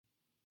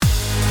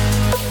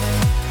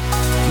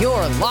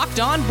Locked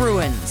On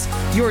Bruins,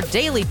 your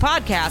daily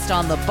podcast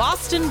on the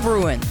Boston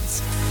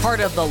Bruins. Part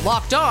of the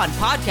Locked On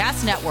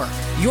Podcast Network,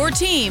 your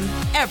team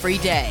every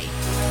day.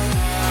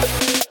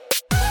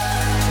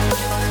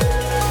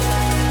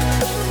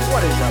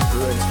 What is up,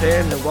 Bruins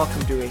fans, and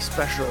welcome to a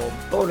special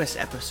bonus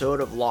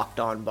episode of Locked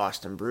On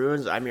Boston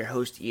Bruins. I'm your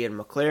host, Ian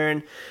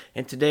McLaren,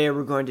 and today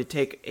we're going to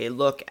take a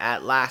look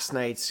at last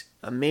night's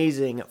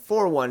amazing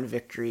 4-1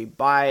 victory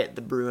by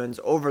the Bruins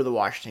over the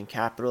Washington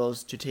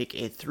Capitals to take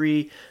a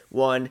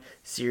 3-1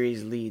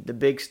 series lead. The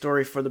big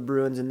story for the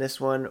Bruins in this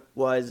one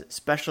was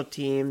special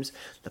teams,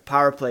 the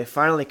power play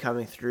finally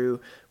coming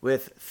through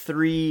with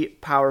 3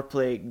 power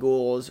play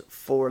goals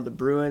for the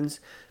Bruins.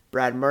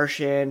 Brad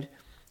Marchand,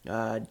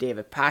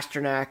 David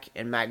Pastrnak,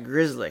 and Matt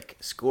Grzelcyk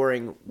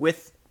scoring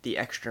with the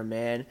extra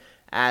man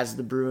as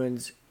the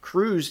Bruins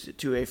cruised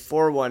to a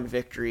 4-1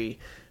 victory.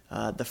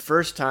 The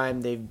first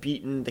time they've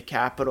beaten the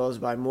Capitals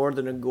by more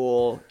than a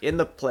goal in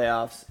the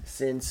playoffs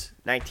since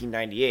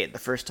 1998. The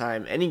first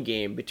time any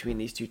game between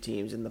these two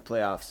teams in the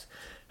playoffs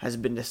has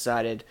been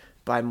decided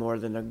by more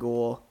than a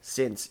goal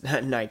since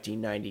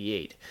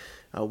 1998.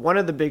 One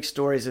of the big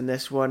stories in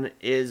this one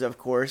is, of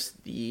course,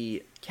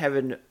 the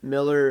Kevin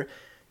Miller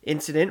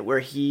incident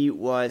where he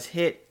was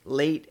hit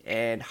late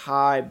and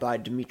high by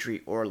Dmitry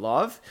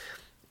Orlov,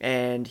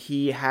 and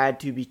he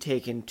had to be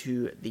taken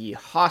to the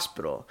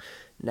hospital.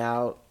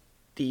 Now,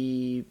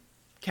 the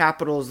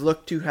Capitals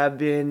look to have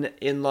been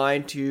in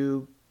line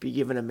to be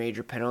given a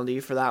major penalty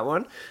for that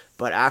one,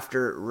 but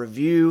after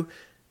review,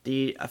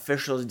 the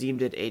officials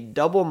deemed it a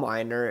double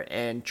minor,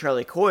 and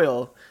Charlie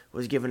Coyle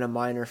was given a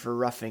minor for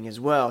roughing as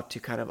well to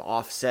kind of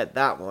offset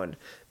that one.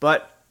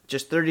 But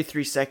just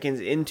 33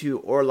 seconds into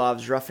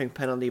Orlov's roughing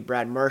penalty,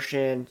 Brad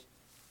Marchand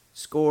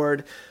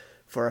scored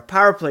for a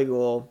power play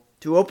goal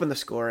to open the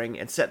scoring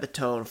and set the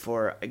tone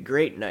for a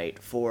great night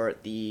for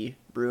the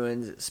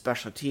Bruins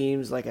special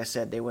teams. Like I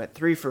said, they went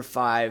 3 for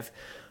 5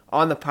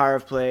 on the power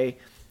play,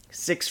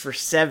 6 for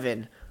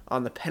 7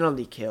 on the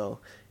penalty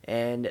kill,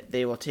 and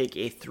they will take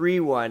a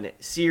 3-1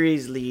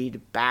 series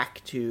lead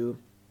back to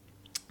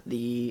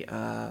the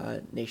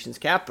nation's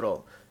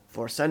capital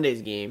for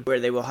Sunday's game,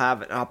 where they will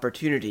have an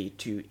opportunity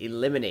to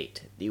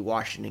eliminate the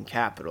Washington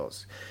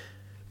Capitals.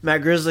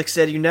 Matt Grzelcyk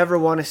said, "You never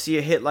want to see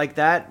a hit like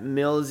that.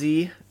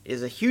 Millsy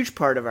is a huge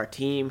part of our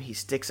team. He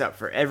sticks up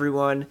for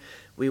everyone.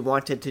 We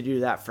wanted to do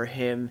that for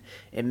him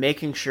and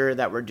making sure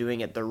that we're doing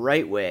it the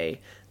right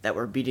way, that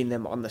we're beating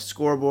them on the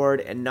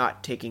scoreboard and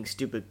not taking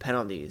stupid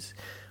penalties.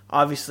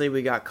 Obviously,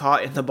 we got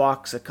caught in the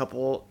box a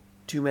couple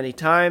too many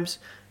times,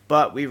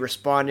 but we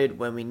responded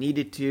when we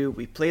needed to.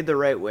 We played the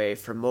right way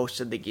for most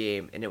of the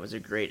game, and it was a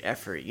great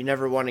effort." You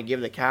never want to give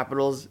the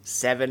Capitals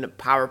 7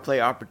 power play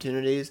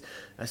opportunities,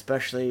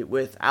 especially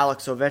with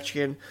Alex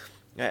Ovechkin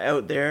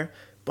out there.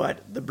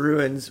 But the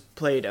Bruins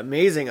played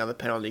amazing on the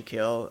penalty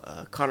kill.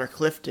 Connor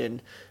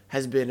Clifton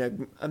has been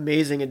an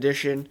amazing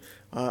addition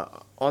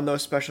on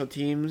those special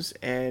teams.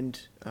 And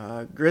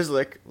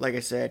Grzelcyk, like I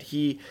said,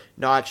 he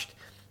notched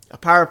a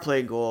power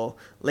play goal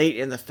late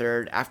in the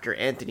third after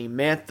Anthony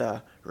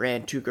Mantha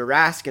ran Tuukka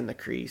Rask in the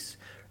crease,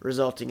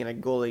 resulting in a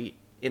goalie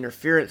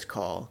interference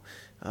call.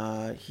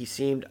 He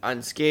seemed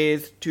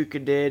unscathed,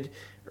 Tuukka did,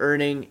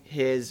 earning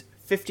his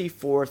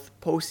 54th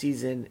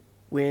postseason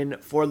win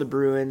for the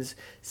Bruins,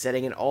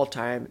 setting an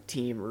all-time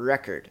team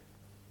record.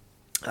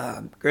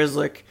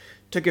 Grzelcyk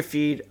took a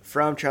feed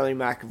from Charlie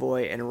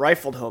McAvoy and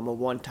rifled home a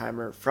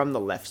one-timer from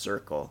the left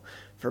circle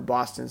for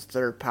Boston's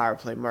third power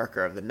play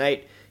marker of the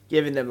night,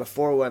 giving them a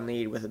 4-1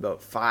 lead with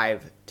about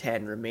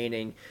 5:10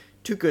 remaining.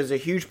 Tuukka is a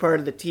huge part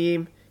of the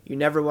team. You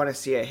never want to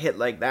see a hit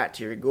like that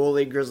to your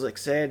goalie, Grzelcyk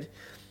said.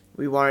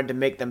 We wanted to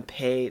make them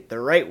pay the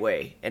right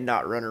way and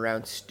not run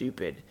around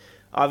stupid.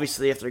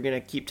 Obviously, if they're going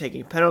to keep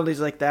taking penalties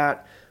like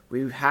that,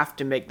 we have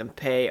to make them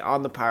pay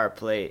on the power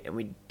play, and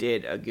we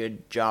did a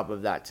good job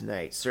of that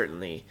tonight.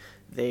 Certainly,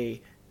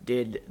 they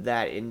did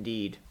that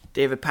indeed.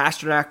 David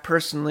Pastrnak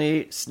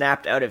personally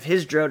snapped out of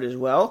his drought as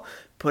well,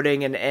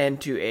 putting an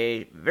end to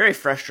a very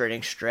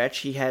frustrating stretch.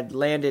 He had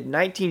landed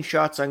 19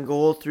 shots on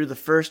goal through the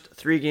first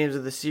 3 games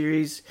of the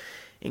series,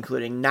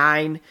 including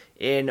 9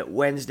 in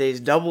Wednesday's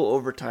double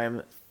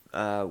overtime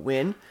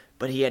win,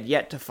 but he had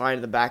yet to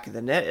find the back of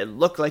the net. It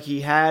looked like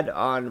he had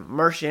on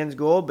Marchand's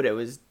goal, but it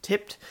was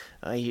tipped.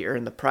 He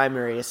earned the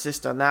primary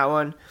assist on that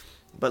one,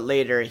 but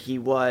later he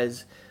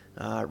was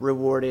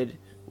rewarded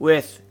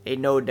with a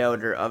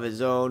no-doubter of his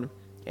own,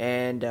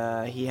 and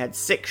he had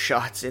 6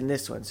 shots in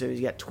this one, so he's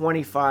got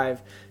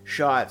 25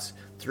 shots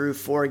through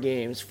 4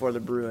 games for the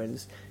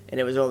Bruins, and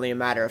it was only a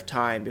matter of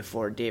time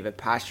before David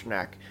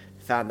Pastrnak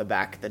found the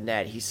back of the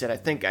net. He said, "I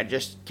think I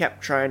just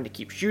kept trying to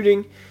keep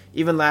shooting.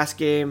 Even last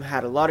game,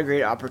 had a lot of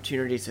great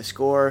opportunities to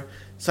score.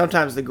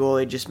 Sometimes the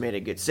goalie just made a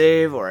good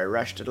save, or I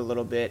rushed it a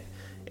little bit.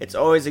 It's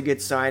always a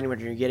good sign when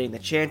you're getting the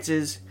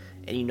chances,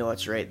 and you know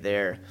it's right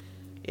there.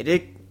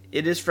 It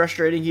is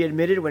frustrating," he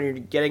admitted, "when you're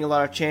getting a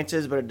lot of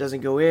chances, but it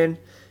doesn't go in.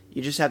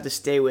 You just have to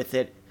stay with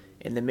it,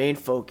 and the main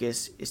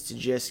focus is to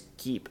just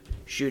keep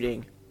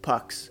shooting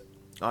pucks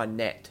on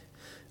net."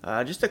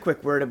 Just a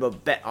quick word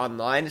about Bet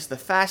Online. It's the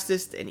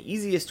fastest and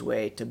easiest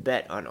way to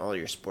bet on all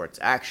your sports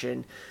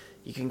action.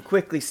 You can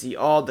quickly see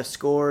all the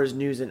scores,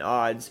 news and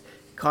odds,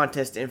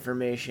 contest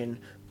information,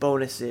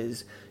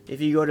 bonuses. If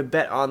you go to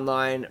Bet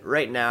Online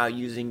right now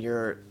using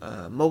your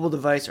mobile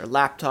device or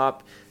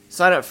laptop,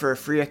 sign up for a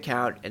free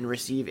account and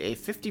receive a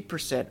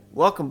 50%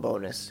 welcome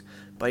bonus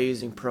by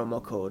using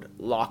promo code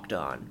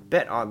LOCKEDON.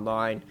 Bet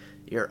Online,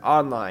 your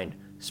online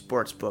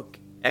sportsbook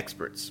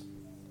experts.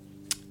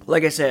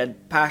 Like I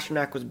said,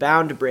 Pastrnak was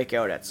bound to break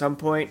out at some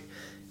point.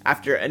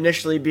 After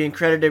initially being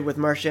credited with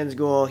Marchand's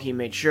goal, he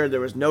made sure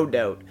there was no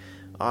doubt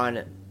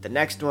on the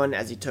next one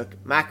as he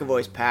took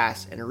McAvoy's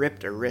pass and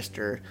ripped a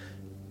wrister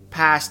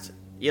past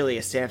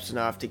Ilya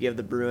Samsonov to give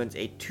the Bruins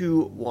a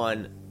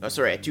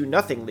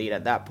 2-0 lead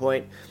at that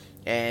point,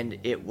 and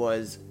it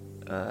was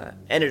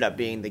ended up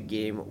being the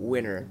game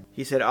winner.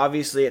 He said,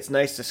 obviously it's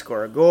nice to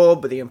score a goal,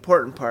 but the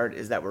important part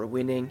is that we're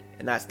winning,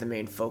 and that's the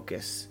main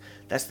focus.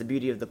 That's the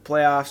beauty of the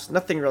playoffs.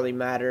 Nothing really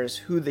matters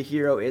who the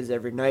hero is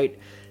every night.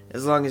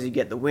 As long as you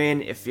get the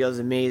win, it feels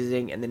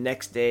amazing, and the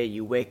next day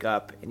you wake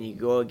up and you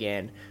go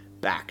again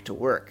back to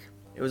work.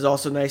 It was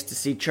also nice to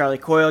see Charlie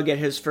Coyle get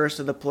his first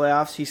of the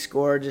playoffs. He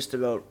scored just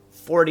about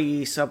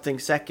 40-something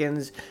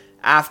seconds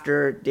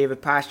after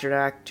David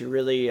Pastrnak to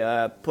really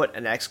put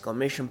an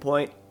exclamation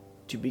point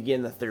to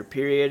begin the third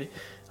period.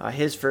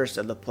 His first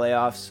of the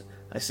playoffs,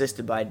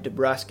 assisted by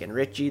DeBrusk and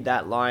Ritchie.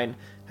 That line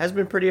has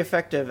been pretty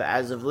effective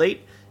as of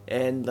late,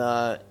 and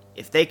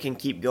if they can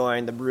keep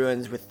going, the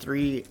Bruins with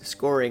 3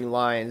 scoring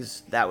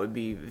lines, that would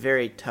be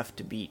very tough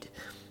to beat.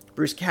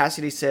 Bruce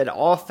Cassidy said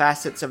all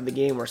facets of the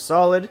game were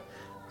solid.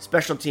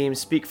 Special teams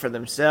speak for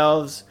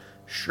themselves.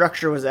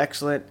 Structure was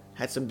excellent.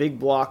 Had some big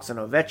blocks on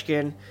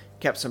Ovechkin.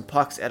 Kept some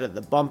pucks out of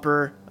the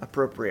bumper.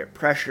 Appropriate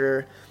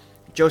pressure.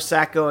 Joe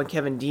Sacco and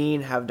Kevin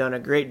Dean have done a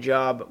great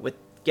job with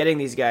getting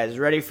these guys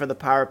ready for the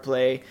power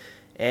play.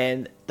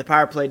 And the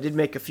power play did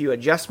make a few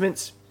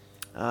adjustments.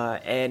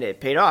 And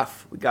it paid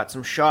off. We got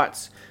some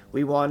shots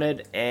we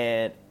wanted.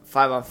 And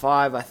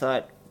 5-on-5, I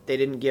thought they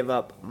didn't give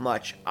up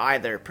much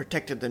either.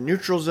 Protected the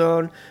neutral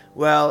zone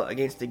well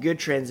against a good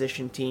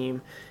transition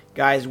team.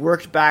 Guys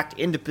worked back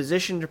into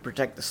position to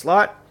protect the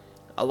slot.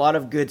 A lot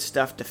of good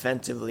stuff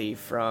defensively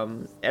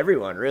from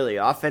everyone, really.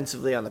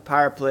 Offensively on the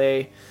power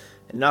play.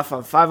 Enough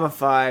on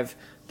 5-on-5.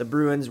 The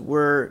Bruins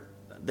were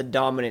the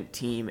dominant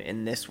team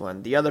in this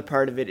one. The other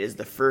part of it is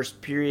the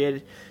first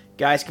period.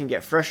 Guys can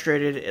get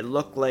frustrated. It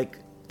looked like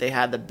they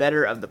had the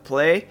better of the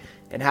play.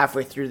 And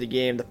halfway through the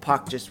game, the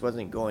puck just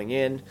wasn't going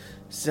in.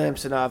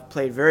 Samsonov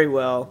played very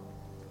well.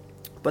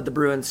 But the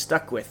Bruins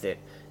stuck with it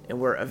and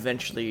were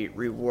eventually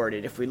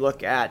rewarded. If we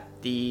look at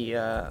the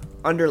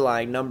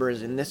underlying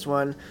numbers in this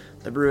one,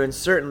 the Bruins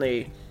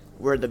certainly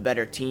were the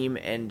better team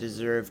and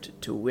deserved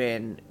to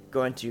win.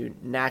 Going to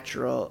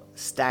Natural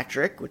Stat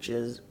Trick, which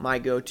is my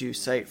go-to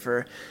site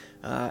for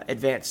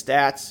advanced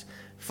stats.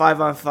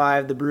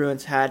 5-on-5, the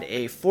Bruins had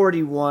a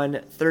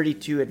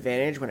 41-32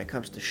 advantage when it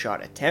comes to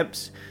shot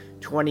attempts.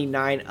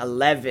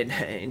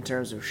 29-11 in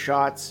terms of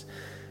shots.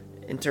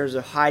 In terms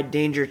of high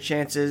danger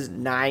chances,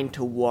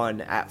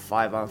 9-1 at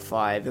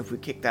 5-on-5. If we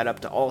kick that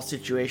up to all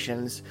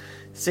situations,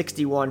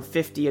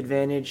 61-50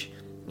 advantage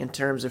in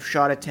terms of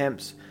shot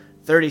attempts,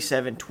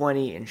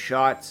 37-20 in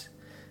shots,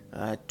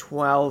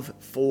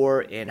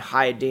 12-4 in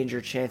high danger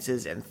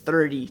chances, and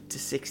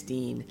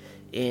 30-16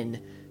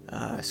 in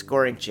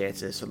scoring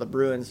chances. So the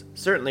Bruins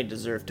certainly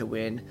deserve to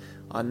win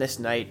on this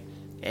night,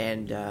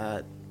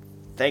 and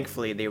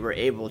thankfully they were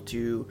able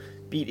to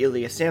beat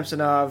Ilya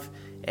Samsonov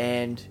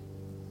and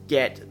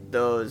get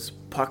those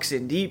pucks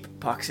in deep,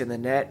 pucks in the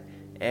net,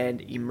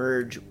 and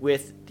emerge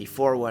with the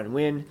 4-1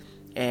 win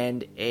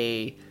and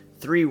a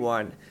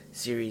 3-1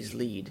 series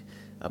lead.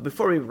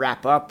 Before we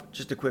wrap up,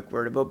 just a quick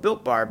word about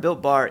Built Bar.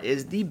 Built Bar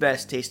is the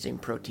best tasting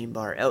protein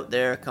bar out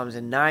there. It comes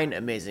in 9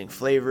 amazing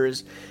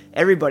flavors.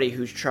 Everybody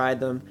who's tried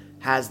them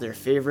has their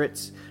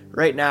favorites.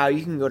 Right now,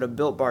 you can go to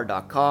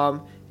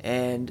BuiltBar.com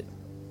and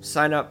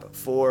sign up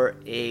for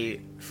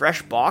a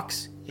fresh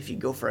box. If you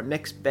go for a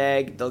mixed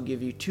bag, they'll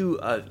give you 2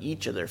 of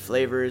each of their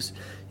flavors.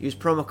 Use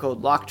promo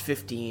code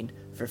LOCKED15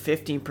 for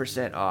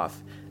 15%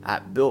 off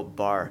at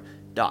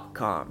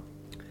BuiltBar.com.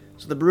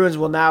 So the Bruins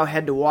will now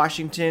head to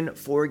Washington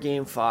for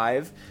Game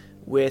 5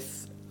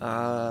 with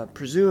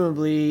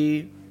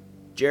presumably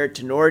Jarred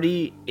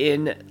Tinordi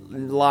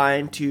in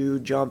line to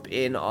jump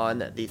in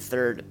on the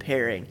third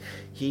pairing.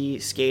 He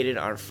skated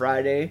on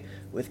Friday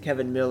with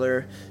Kevin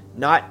Miller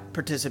not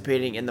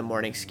participating in the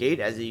morning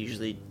skate as he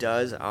usually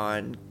does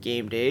on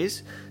game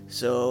days.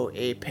 So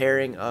a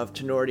pairing of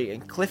Tinordi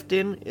and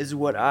Clifton is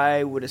what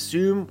I would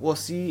assume we'll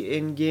see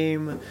in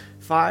Game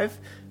 5.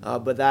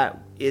 But that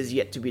is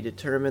yet to be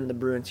determined. The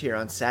Bruins here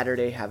on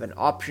Saturday have an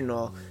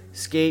optional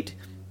skate,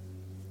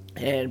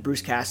 and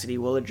Bruce Cassidy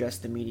will address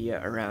the media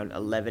around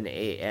 11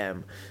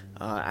 a.m.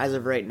 As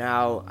of right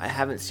now, I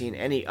haven't seen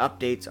any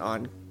updates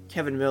on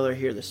Kevin Miller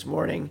here this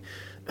morning.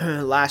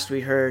 Last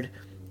we heard,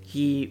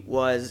 he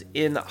was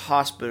in the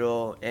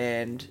hospital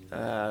and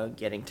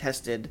getting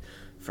tested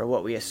for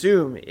what we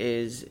assume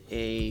is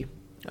a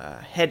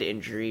head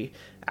injury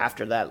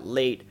after that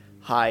late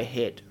high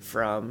hit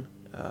from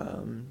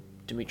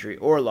Dmitry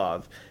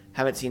Orlov.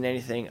 Haven't seen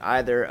anything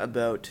either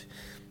about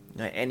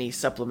any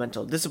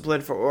supplemental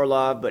discipline for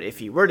Orlov, but if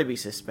he were to be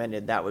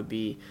suspended, that would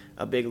be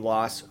a big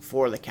loss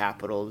for the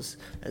Capitals,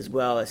 as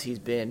well as he's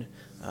been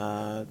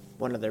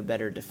one of their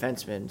better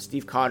defensemen.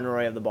 Steve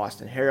Conroy of the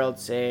Boston Herald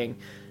saying,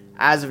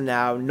 as of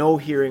now, no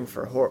hearing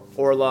for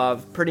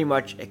Orlov. Pretty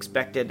much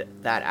expected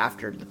that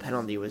after the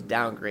penalty was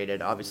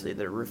downgraded. Obviously,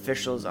 the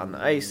officials on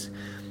the ice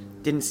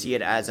didn't see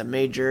it as a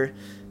major,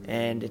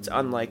 and it's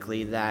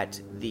unlikely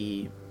that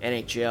the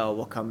NHL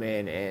will come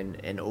in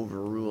and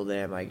overrule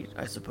them,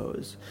 I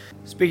suppose.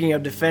 Speaking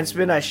of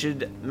defensemen, I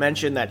should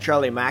mention that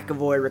Charlie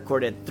McAvoy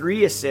recorded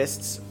 3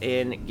 assists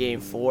in Game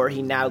 4.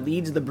 He now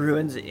leads the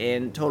Bruins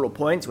in total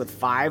points with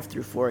 5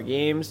 through 4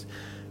 games,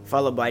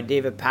 followed by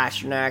David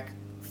Pastrnak,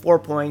 4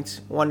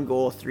 points, 1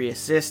 goal, 3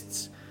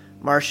 assists.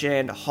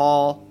 Marchand,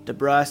 Hall,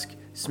 DeBrusk,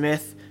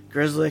 Smith,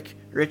 Grzelcyk,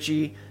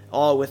 Ritchie,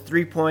 all with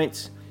 3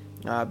 points.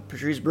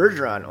 Patrice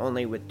Bergeron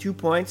only with 2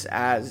 points,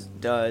 as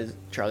does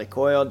Charlie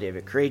Coyle,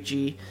 David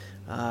Krejci.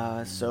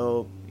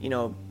 So,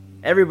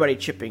 everybody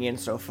chipping in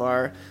so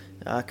far.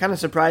 Kind of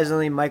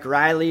surprisingly, Mike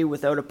Riley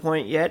without a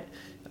point yet.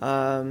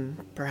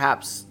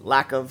 Perhaps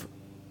lack of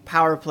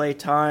power play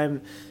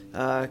time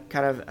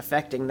kind of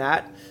affecting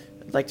that.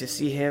 I'd like to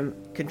see him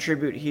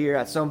contribute here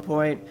at some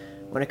point.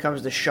 When it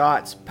comes to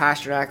shots,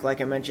 Pastrnak,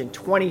 like I mentioned,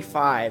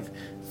 25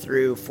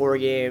 through 4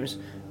 games.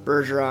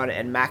 Bergeron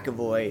and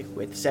McAvoy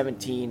with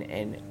 17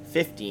 and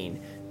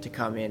 15 to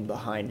come in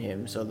behind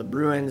him. So the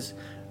Bruins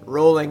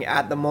rolling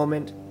at the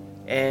moment,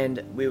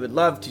 and we would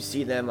love to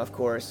see them, of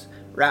course,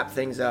 wrap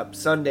things up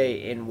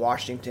Sunday in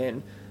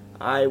Washington.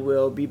 I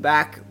will be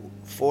back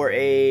for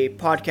a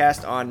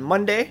podcast on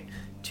Monday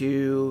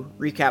to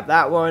recap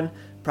that one.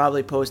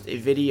 Probably post a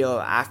video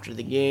after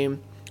the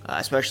game,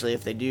 especially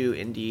if they do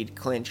indeed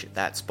clinch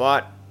that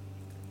spot.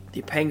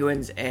 The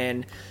Penguins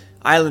and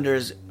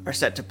Islanders are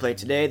set to play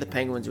today. The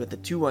Penguins with the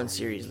 2-1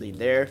 series lead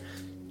there.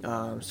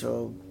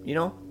 So,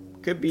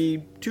 could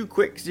be 2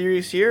 quick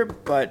series here,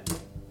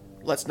 but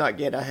let's not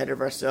get ahead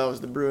of ourselves.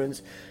 The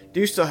Bruins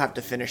do still have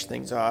to finish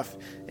things off,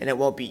 and it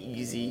won't be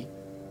easy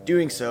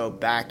doing so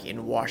back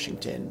in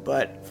Washington.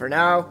 But for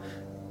now,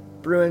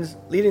 Bruins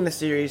leading the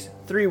series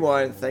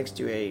 3-1 thanks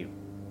to a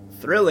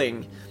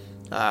thrilling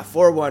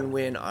 4-1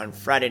 win on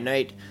Friday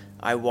night.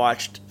 I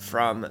watched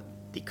from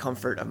the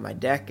comfort of my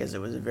deck, as it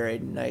was a very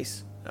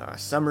nice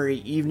summery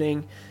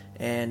evening,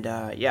 and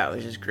it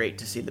was just great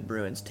to see the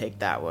Bruins take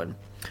that one.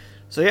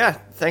 So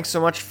thanks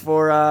so much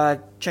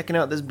for checking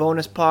out this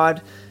bonus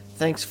pod.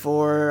 Thanks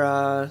for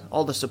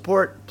all the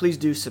support. Please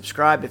do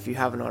subscribe if you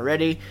haven't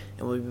already,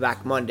 and we'll be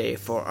back Monday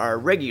for our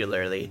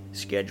regularly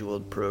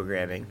scheduled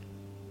programming.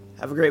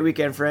 Have a great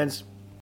weekend, friends.